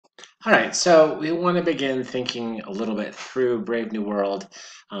All right, so we want to begin thinking a little bit through Brave New World.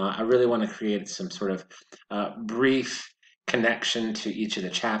 I really want to create some sort of brief connection to each of the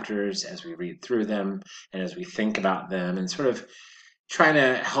chapters as we read through them and as we think about them, and sort of trying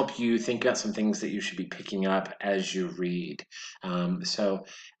to help you think about some things that you should be picking up as you read.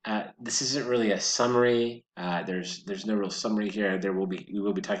 This isn't really a summary. There's no real summary here. We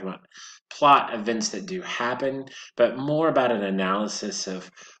will be talking about plot events that do happen, but more about an analysis of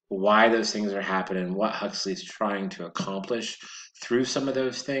why those things are happening, what Huxley's trying to accomplish through some of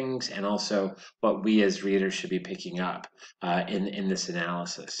those things, and also what we as readers should be picking up in this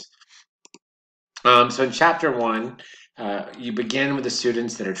analysis. So in chapter one, you begin with the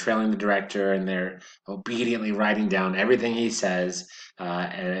students that are trailing the director and they're obediently writing down everything he says,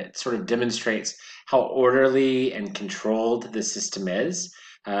 and it sort of demonstrates how orderly and controlled the system is.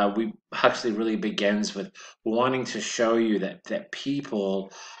 Huxley really begins with wanting to show you that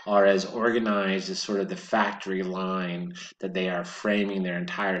people are as organized as sort of the factory line that they are framing their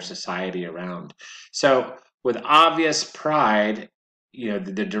entire society around. So with obvious pride,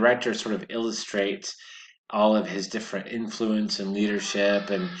 the director sort of illustrates all of his different influence and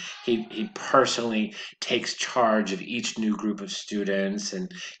leadership, and he personally takes charge of each new group of students.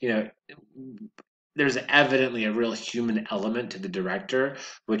 And you know there's evidently a real human element to the director,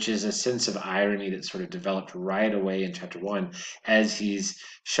 which is a sense of irony that sort of developed right away in chapter one as he's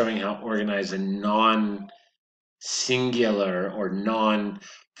showing how organized and singular or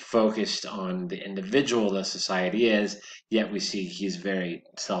non-focused on the individual the society is, yet we see he's very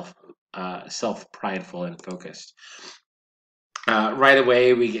self-prideful and focused. Right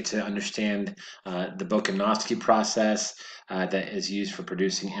away, we get to understand the Bokanovsky process that is used for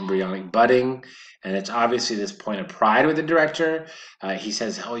producing embryonic budding. And it's obviously this point of pride with the director. He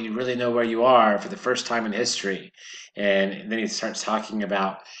says, "Oh, you really know where you are for the first time in history." And then he starts talking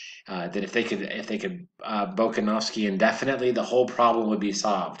about that if they could Bokanovsky indefinitely, the whole problem would be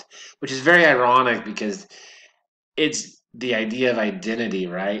solved, which is very ironic because it's the idea of identity,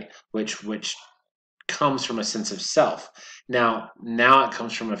 right? Which comes from a sense of self. Now it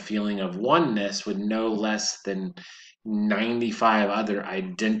comes from a feeling of oneness with no less than 95 other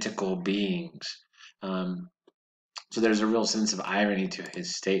identical beings. Um, so there's a real sense of irony to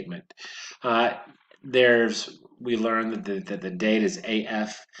his statement. Uh, there's we learned that the date is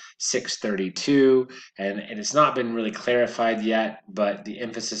AF 632, and it's not been really clarified yet, but the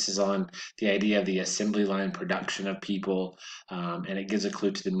emphasis is on the idea of the assembly line production of people, and it gives a clue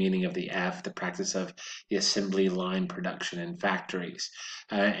to the meaning of the F, the practice of the assembly line production in factories.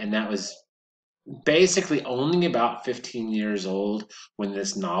 And that was basically only about 15 years old when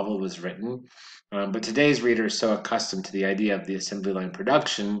this novel was written. But today's reader is so accustomed to the idea of the assembly line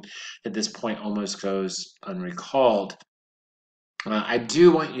production that this point almost goes unrecalled. I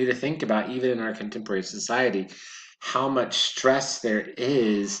do want you to think about, even in our contemporary society, how much stress there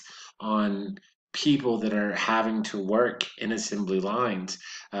is on people that are having to work in assembly lines.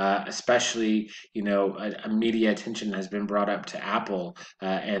 Especially, media attention has been brought up to Apple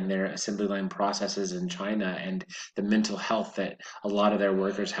and their assembly line processes in China and the mental health that a lot of their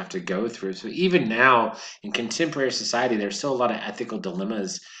workers have to go through. So even now in contemporary society, there's still a lot of ethical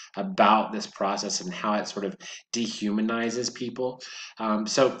dilemmas about this process and how it sort of dehumanizes people.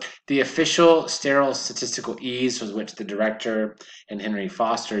 So the official sterile statistical ease with which the director and Henry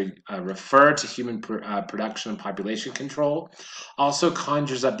Foster refer to human production and population control also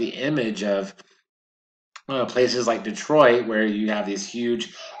conjures up the image of places like Detroit, where you have these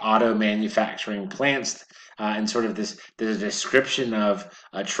huge auto manufacturing plants, and sort of this description of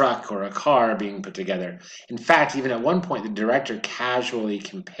a truck or a car being put together. In fact, even at one point, the director casually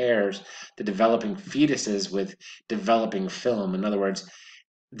compares the developing fetuses with developing film. In other words,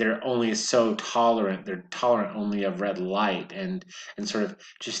 they're only so tolerant. They're tolerant only of red light, and sort of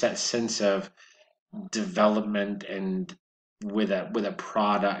just that sense of development and with a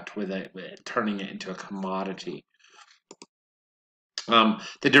product with turning it into a commodity.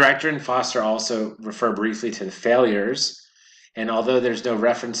 The director and Foster also refer briefly to the failures, and although there's no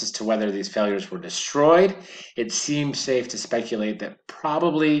references to whether these failures were destroyed, it seems safe to speculate that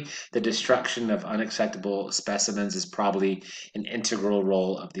probably the destruction of unacceptable specimens is probably an integral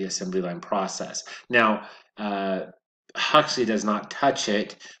role of the assembly line process. Now, Huxley does not touch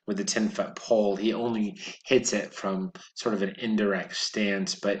it with a 10-foot pole. He only hits it from sort of an indirect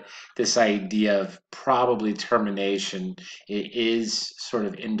stance. But this idea of probably termination, it is sort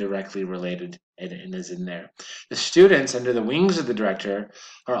of indirectly related and is in there. The students under the wings of the director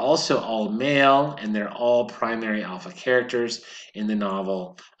are also all male, and they're all primary alpha characters in the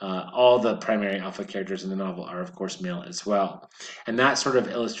novel. All the primary alpha characters in the novel are, of course, male as well. And that sort of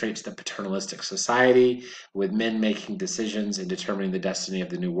illustrates the paternalistic society with men making decisions and determining the destiny of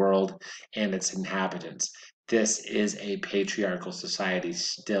the new world and its inhabitants. This is a patriarchal society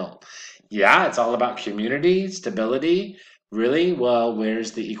still. Yeah, it's all about community, stability. Really? Well,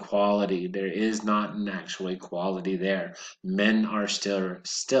 where's the equality? There is not an actual equality there. Men are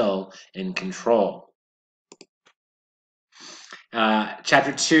still in control.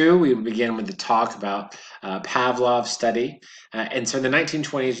 Chapter 2, we begin with the talk about Pavlov's study. And so in the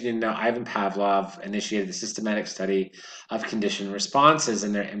 1920s, you know, Ivan Pavlov initiated the systematic study of conditioned responses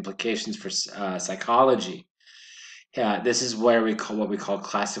and their implications for psychology. This is where we call what we call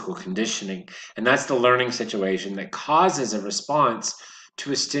classical conditioning. And that's the learning situation that causes a response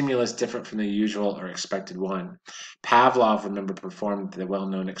to a stimulus different from the usual or expected one. Pavlov, remember, performed the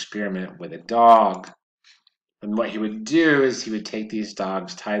well-known experiment with a dog. And what he would do is he would take these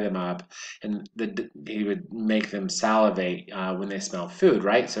dogs, tie them up, and he would make them salivate when they smell food,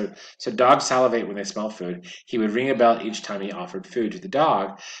 right? So dogs salivate when they smell food. He would ring a bell each time he offered food to the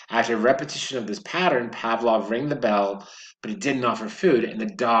dog. After repetition of this pattern, Pavlov rang the bell, but he didn't offer food, and the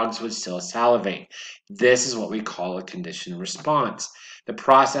dogs would still salivate. This is what we call a conditioned response. The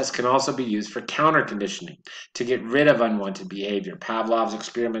process can also be used for counter conditioning to get rid of unwanted behavior. Pavlov's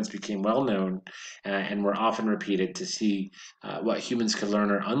experiments became well known and were often repeated to see what humans could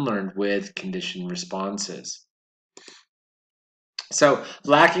learn or unlearn with conditioned responses. So,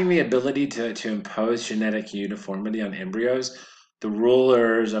 lacking the ability to impose genetic uniformity on embryos, the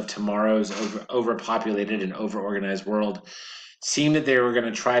rulers of tomorrow's overpopulated and overorganized world seemed that they were going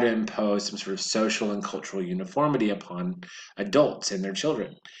to try to impose some sort of social and cultural uniformity upon adults and their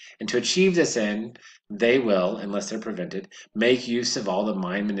children. And to achieve this end, they will, unless they're prevented, make use of all the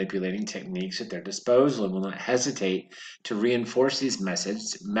mind manipulating techniques at their disposal and will not hesitate to reinforce these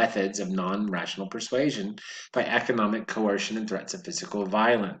methods of non rational persuasion by economic coercion and threats of physical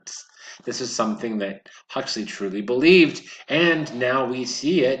violence. This is something that Huxley truly believed, and now we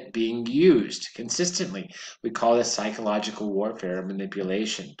see it being used consistently. We call this psychological warfare and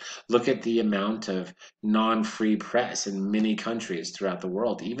manipulation. Look at the amount of non-free press in many countries throughout the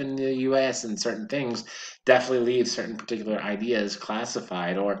world. Even the US and certain things definitely leave certain particular ideas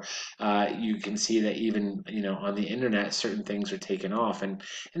classified, or you can see that even on the internet certain things are taken off, and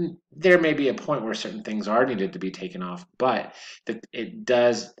there may be a point where certain things are needed to be taken off, but it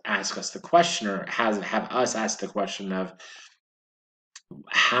does ask us the question, or have us ask the question of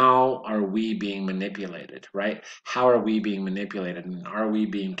how are we being manipulated, right? How are we being manipulated, and are we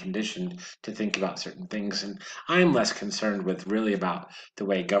being conditioned to think about certain things? And I'm less concerned with really about the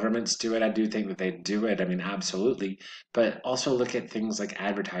way governments do it. I do think that they do it, I mean, absolutely, but also look at things like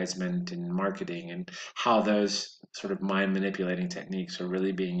advertisement and marketing and how those sort of mind manipulating techniques are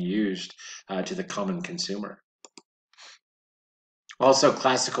really being used to the common consumer. Also,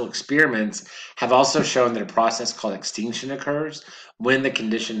 classical experiments have also shown that a process called extinction occurs when the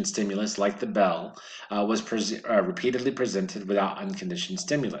conditioned stimulus, like the bell, was repeatedly presented without unconditioned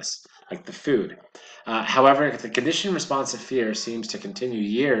stimulus, like the food. However, if the conditioned response of fear seems to continue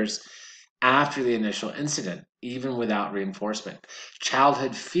years after the initial incident, even without reinforcement.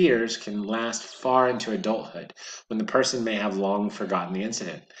 Childhood fears can last far into adulthood, when the person may have long forgotten the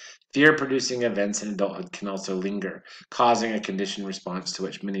incident. Fear producing events in adulthood can also linger, causing a conditioned response to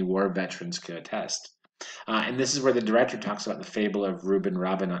which many war veterans can attest. And this is where the director talks about the fable of Reuben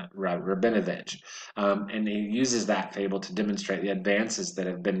Rabinovich. And he uses that fable to demonstrate the advances that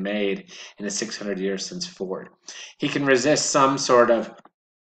have been made in the 600 years since Ford. He can resist some sort of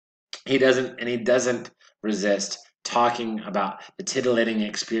he doesn't resist talking about the titillating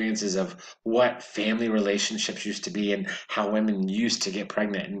experiences of what family relationships used to be and how women used to get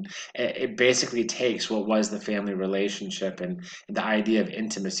pregnant, and it basically takes what was the family relationship and the idea of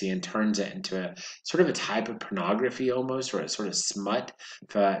intimacy and turns it into a sort of a type of pornography almost, or a sort of smut,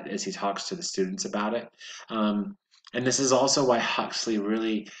 as he talks to the students about it. And this is also why Huxley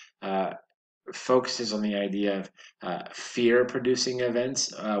really focuses on the idea of fear producing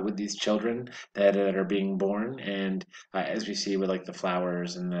events with these children that are being born, and as we see with like the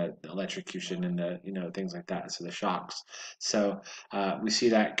flowers and the electrocution and the things like that, so the shocks. So we see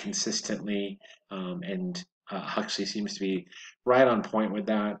that consistently, and Huxley seems to be right on point with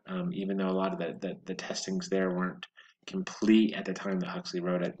that, even though a lot of the testings there weren't complete at the time that Huxley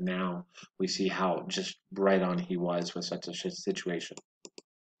wrote it. Now we see how just right on he was with such a situation.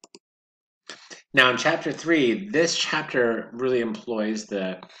 Now in chapter 3, this chapter really employs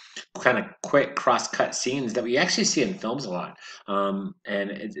the kind of quick cross-cut scenes that we actually see in films a lot. And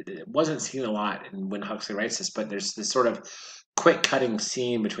it wasn't seen a lot when Huxley writes this, but there's this sort of quick cutting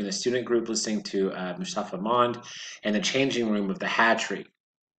scene between the student group listening to Mustafa Mond and the changing room of the hatchery.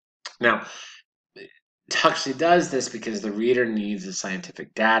 Now, Huxley does this because the reader needs the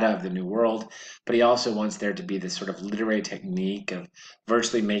scientific data of the New World, but he also wants there to be this sort of literary technique of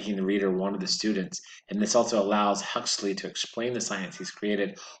virtually making the reader one of the students. And this also allows Huxley to explain the science he's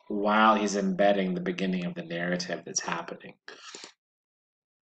created while he's embedding the beginning of the narrative that's happening.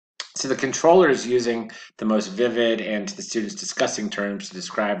 So the controller is using the most vivid and, to the students, disgusting terms to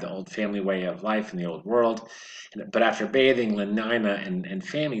describe the old family way of life in the old world. But after bathing, Lenina and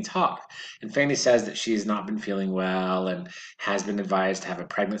Fanny talk. And Fanny says that she's not been feeling well and has been advised to have a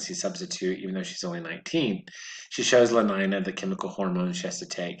pregnancy substitute, even though she's only 19. She shows Lenina the chemical hormones she has to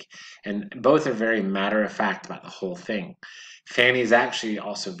take. And both are very matter-of-fact about the whole thing. Fanny is actually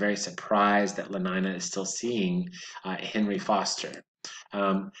also very surprised that Lenina is still seeing Henry Foster.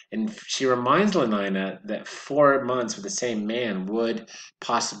 And she reminds Lenina that 4 months with the same man would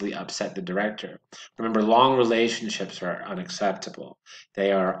possibly upset the director. Remember, long relationships are unacceptable.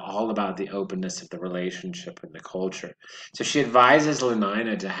 They are all about the openness of the relationship and the culture. So she advises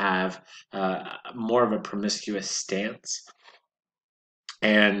Lenina to have more of a promiscuous stance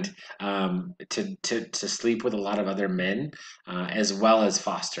and to sleep with a lot of other men, as well as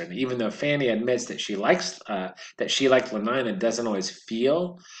Foster. And even though Fanny admits that she likes like Lenina, doesn't always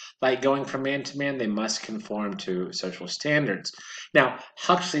feel like going from man to man, they must conform to social standards. Now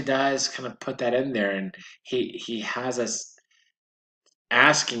Huxley does kind of put that in there, and he has us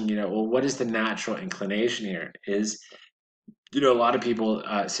asking, well, what is the natural inclination here? Is a lot of people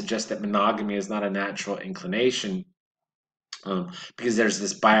suggest that monogamy is not a natural inclination. Because there's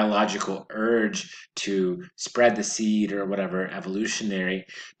this biological urge to spread the seed or whatever, evolutionary.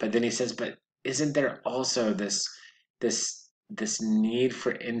 But then he says, but isn't there also this need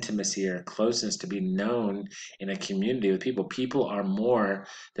for intimacy or closeness to be known in a community with people? People are more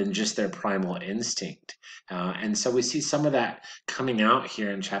than just their primal instinct. And so we see some of that coming out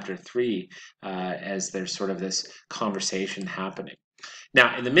here in chapter 3 as there's sort of this conversation happening.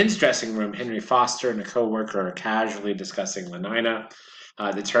 Now, in the men's dressing room, Henry Foster and a co-worker are casually discussing Lenina.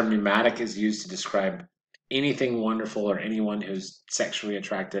 The term pneumatic is used to describe anything wonderful or anyone who's sexually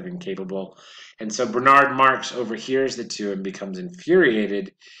attractive and capable. And so Bernard Marx overhears the two and becomes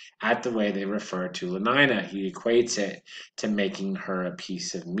infuriated at the way they refer to Lenina. He equates it to making her a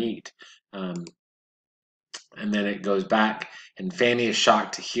piece of meat. And then it goes back, and Fanny is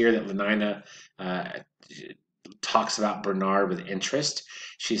shocked to hear that Lenina talks about Bernard with interest.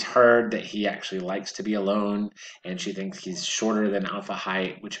 She's heard that he actually likes to be alone, and she thinks he's shorter than alpha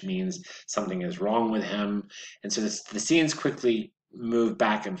height, which means something is wrong with him. And so the scenes quickly move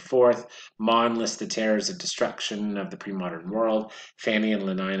back and forth. Mond lists the terrors of destruction of the pre-modern world. Fanny and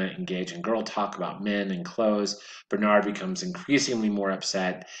Lenina engage in girl talk about men and clothes. Bernard becomes increasingly more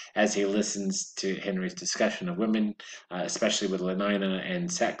upset as he listens to Henry's discussion of women, especially with Lenina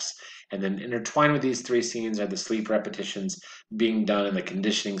and sex. And then intertwined with these 3 scenes are the sleep repetitions being done in the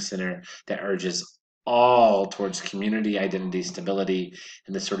conditioning center that urges all towards community identity stability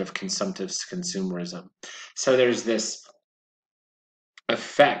and this sort of consumptive consumerism. So there's this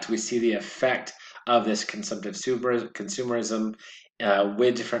effect. We see the effect of this consumptive consumerism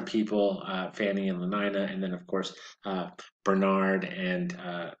with different people, Fanny and Lenina, and then of course Bernard and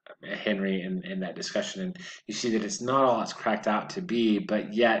Henry in that discussion. And you see that it's not all it's cracked out to be,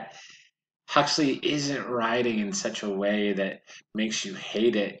 but yet Huxley isn't writing in such a way that makes you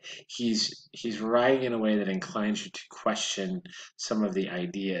hate it. He's writing in a way that inclines you to question some of the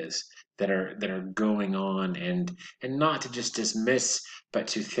ideas that are going on, and not to just dismiss, but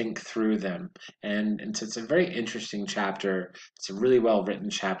to think through them. And so it's a very interesting chapter. It's a really well written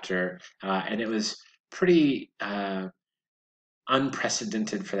chapter, and it was pretty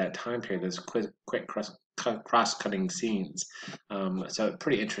unprecedented for that time period. Those quick cross-cutting scenes. So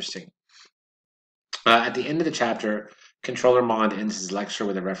pretty interesting. At the end of the chapter, Controller Mond ends his lecture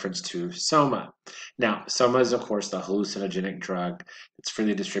with a reference to Soma. Now, Soma is, of course, the hallucinogenic drug that's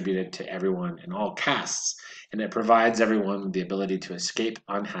freely distributed to everyone in all castes. and it provides everyone with the ability to escape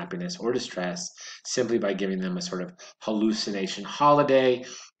unhappiness or distress simply by giving them a sort of hallucination holiday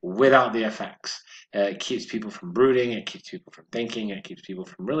without the effects. It keeps people from brooding, it keeps people from thinking, it keeps people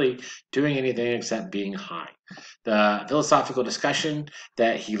from really doing anything except being high. The philosophical discussion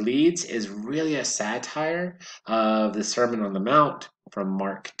that he leads is really a satire of the Sermon on the Mount from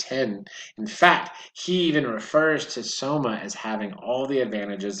Mark 10. In fact, he even refers to Soma as having all the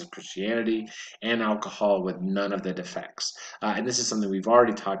advantages of Christianity and alcohol with none of the defects. And this is something we've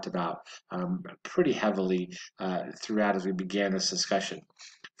already talked about pretty heavily throughout as we began this discussion.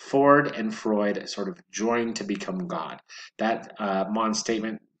 Ford and Freud sort of joined to become God. That Mon's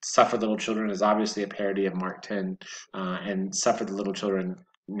statement, "Suffer little children," is obviously a parody of Mark 10, and "Suffer the little children,"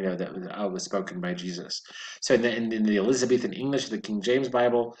 that was spoken by Jesus. So in the Elizabethan English of the King James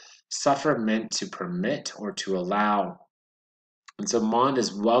Bible, suffer meant to permit or to allow. And so Mond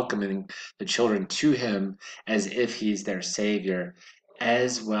is welcoming the children to him as if he's their savior,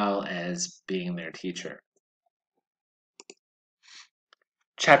 as well as being their teacher.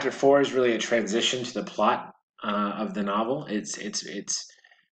 Chapter 4 is really a transition to the plot of the novel.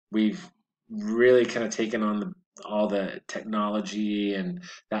 We've really kind of taken on all the technology and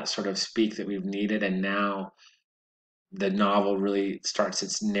that sort of speak that we've needed, and now the novel really starts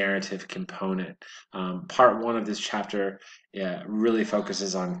its narrative component. Part 1 of this chapter really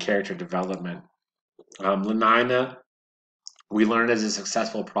focuses on character development. Lenina, we learn, is a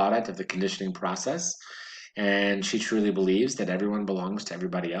successful product of the conditioning process, and she truly believes that everyone belongs to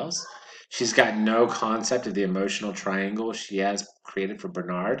everybody else. She's got no concept of the emotional triangle she has created for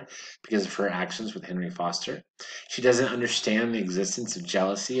Bernard because of her actions with Henry Foster. She doesn't understand the existence of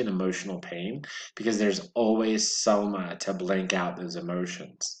jealousy and emotional pain because there's always Selma to blank out those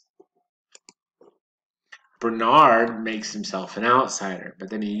emotions. Bernard makes himself an outsider, but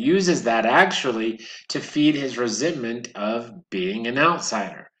then he uses that actually to feed his resentment of being an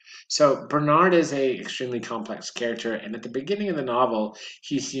outsider. So Bernard is a extremely complex character, and at the beginning of the novel,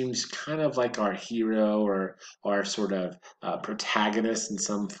 he seems kind of like our hero or our sort of protagonist in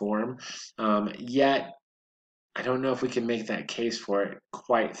some form. Yet I don't know if we can make that case for it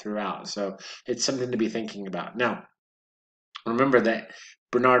quite throughout. So it's something to be thinking about. Now, remember that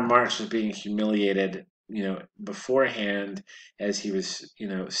Bernard Marx was being humiliated, beforehand as he was,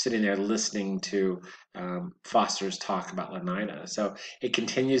 sitting there listening to Foster's talk about Lenina. So it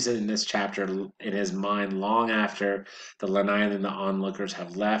continues in this chapter in his mind long after the Lenina and the onlookers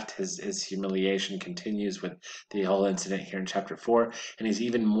have left. His humiliation continues with the whole incident here in chapter 4, and he's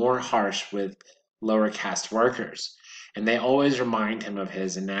even more harsh with lower caste workers. And they always remind him of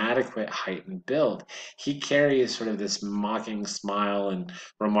his inadequate height and build. He carries sort of this mocking smile and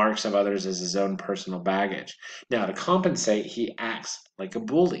remarks of others as his own personal baggage. Now, to compensate, he acts like a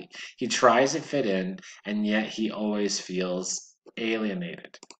bully. He tries to fit in, and yet he always feels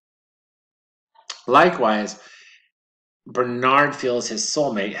alienated. Likewise, Bernard feels his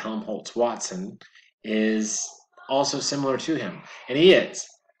soulmate, Helmholtz Watson, is also similar to him, and he is.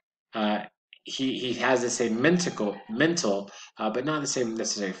 He has the same mental, but not the same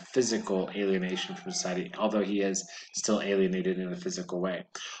necessarily physical alienation from society, although he is still alienated in a physical way.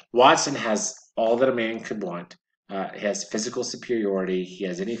 Watson has all that a man could want. He has physical superiority. He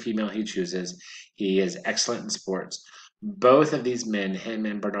has any female he chooses. He is excellent in sports. Both of these men, him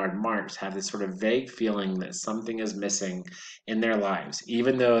and Bernard Marx, have this sort of vague feeling that something is missing in their lives,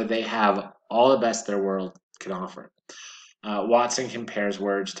 even though they have all the best their world can offer. Watson compares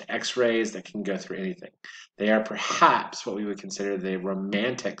words to x-rays that can go through anything. They are perhaps what we would consider the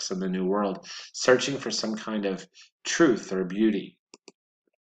romantics of the New World, searching for some kind of truth or beauty.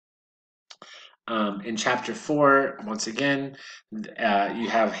 In chapter 4, once again, you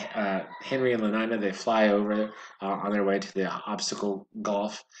have Henry and Lenina. They fly over on their way to the obstacle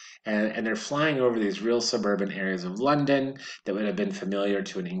golf, and they're flying over these real suburban areas of London that would have been familiar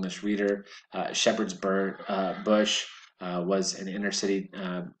to an English reader. Shepherd's Bush was an inner city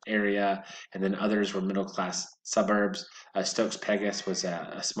area, and then others were middle class suburbs. Stokes Pegas was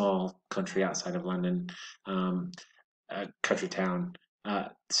a small country outside of London, a country town.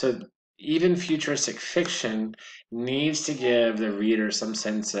 So even futuristic fiction needs to give the reader some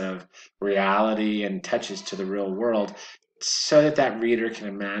sense of reality and touches to the real world so that that reader can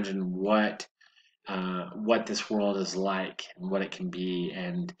imagine what this world is like and what it can be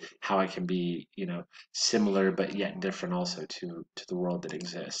and how it can be, similar but yet different also to the world that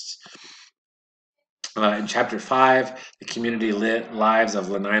exists. In chapter 5, the community lives of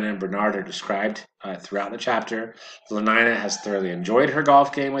Lenina and Bernard are described throughout the chapter. Lenina has thoroughly enjoyed her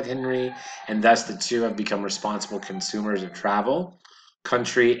golf game with Henry, and thus the two have become responsible consumers of travel,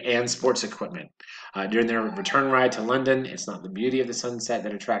 country, and sports equipment. During their return ride to London, it's not the beauty of the sunset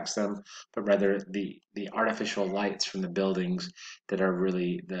that attracts them, but rather the artificial lights from the buildings that are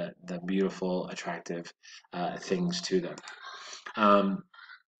really the beautiful, attractive things to them.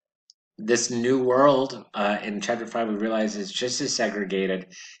 This new world in chapter 5 we realize is just as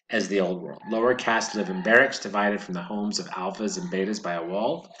segregated as the old world. Lower castes live in barracks divided from the homes of alphas and betas by a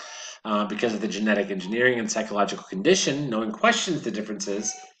wall. Because of the genetic engineering and psychological condition, no one questions the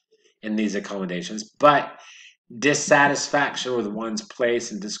differences in these accommodations, but dissatisfaction with one's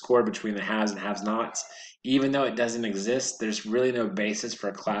place and discord between the haves and have-nots, even though it doesn't exist, there's really no basis for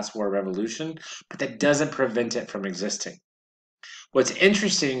a class war revolution, but that doesn't prevent it from existing. What's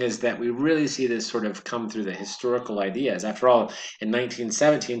interesting is that we really see this sort of come through the historical ideas. After all, in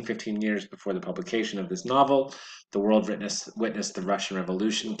 1917, 15 years before the publication of this novel, the world witnessed the Russian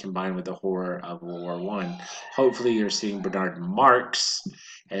Revolution combined with the horror of World War I. Hopefully, you're seeing Bernard Marx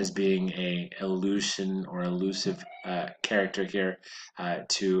as being a elusive character here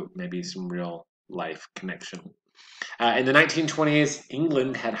to maybe some real life connection. In the 1920s,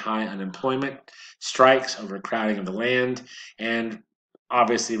 England had high unemployment, strikes, overcrowding of the land, and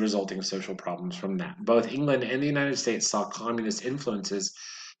obviously resulting social problems from that. Both England and the United States saw communist influences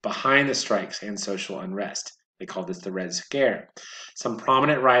behind the strikes and social unrest. They called this the Red Scare. Some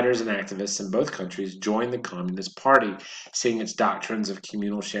prominent writers and activists in both countries joined the Communist Party, seeing its doctrines of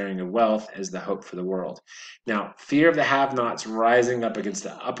communal sharing of wealth as the hope for the world. Now, fear of the have-nots rising up against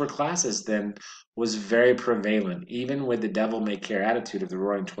the upper classes then was very prevalent, even with the devil-may-care attitude of the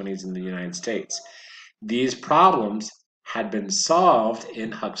Roaring Twenties in the United States. These problems had been solved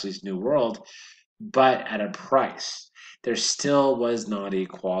in Huxley's New World, but at a price. There still was not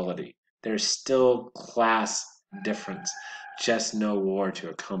equality. There's still class difference, just no war to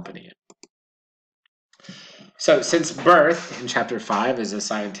accompany it. So since birth in chapter 5 is a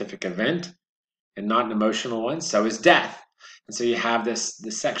scientific event and not an emotional one, so is death. And so you have this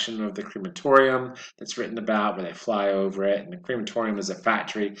section of the crematorium that's written about where they fly over it. And the crematorium is a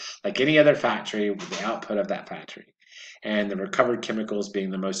factory, like any other factory, with the output of that factory. And the recovered chemicals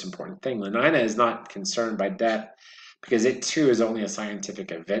being the most important thing. Lenina is not concerned by death because it too is only a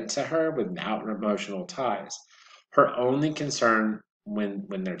scientific event to her without emotional ties. Her only concern when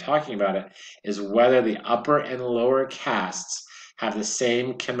they're talking about it is whether the upper and lower castes have the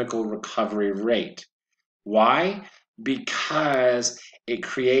same chemical recovery rate. Why? Because it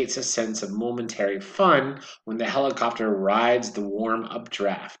creates a sense of momentary fun when the helicopter rides the warm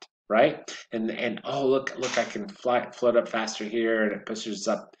updraft, right? And oh look, I can float up faster here, and it pushes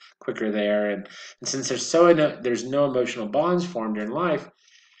up quicker there. And since there's no emotional bonds formed in life,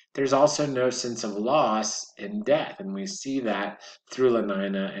 there's also no sense of loss in death, and we see that through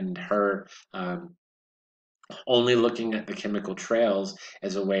Lenina and her only looking at the chemical trails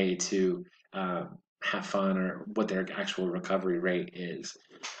as a way to have fun or what their actual recovery rate is.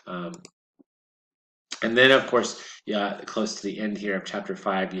 And then, of course, close to the end here of chapter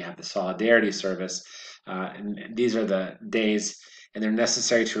 5, you have the solidarity service. And these are the days, and they're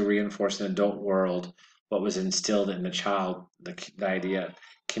necessary to reinforce in the adult world what was instilled in the child, the idea of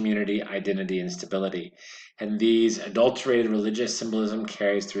community, identity, and stability. And these adulterated religious symbolism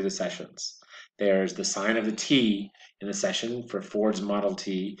carries through the sessions. There's the sign of the T in the session for Ford's Model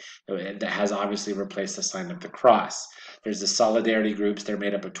T that has obviously replaced the sign of the cross. There's the solidarity groups. They're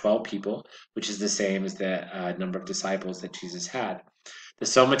made up of 12 people, which is the same as the number of disciples that Jesus had. The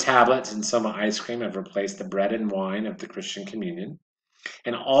Soma tablets and Soma ice cream have replaced the bread and wine of the Christian communion.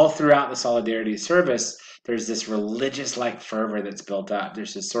 And all throughout the solidarity service, there's this religious-like fervor that's built up.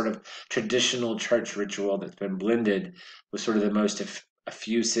 There's this sort of traditional church ritual that's been blended with sort of the most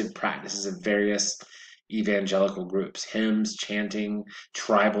effusive practices of various evangelical groups. Hymns, chanting,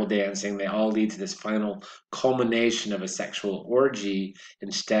 tribal dancing, they all lead to this final culmination of a sexual orgy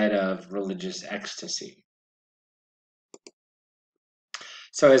instead of religious ecstasy.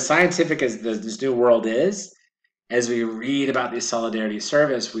 So as scientific as this new world is, as we read about this solidarity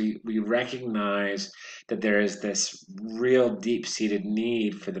service, we recognize that there is this real deep-seated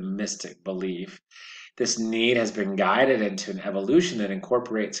need for the mystic belief. This need has been guided into an evolution that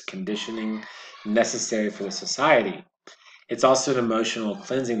incorporates conditioning necessary for the society. It's also an emotional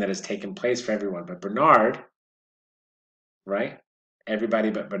cleansing that has taken place for everyone. But Bernard, right? Everybody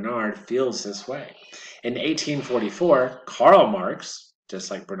but Bernard feels this way. In 1844, Karl Marx,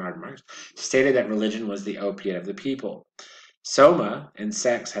 just like Bernard Marx, stated that religion was the opiate of the people. Soma and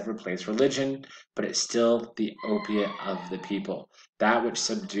sex have replaced religion, but it's still the opiate of the people, that which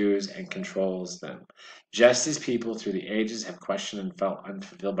subdues and controls them. Just as people through the ages have questioned and felt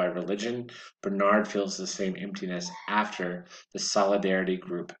unfulfilled by religion, Bernard feels the same emptiness after the solidarity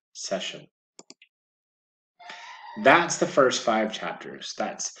group session. That's the first 5 chapters.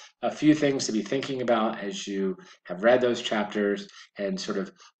 That's a few things to be thinking about as you have read those chapters and sort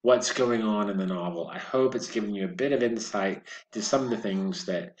of what's going on in the novel. I hope it's given you a bit of insight to some of the things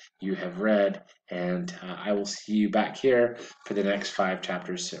that you have read, and I will see you back here for the next 5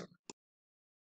 chapters soon.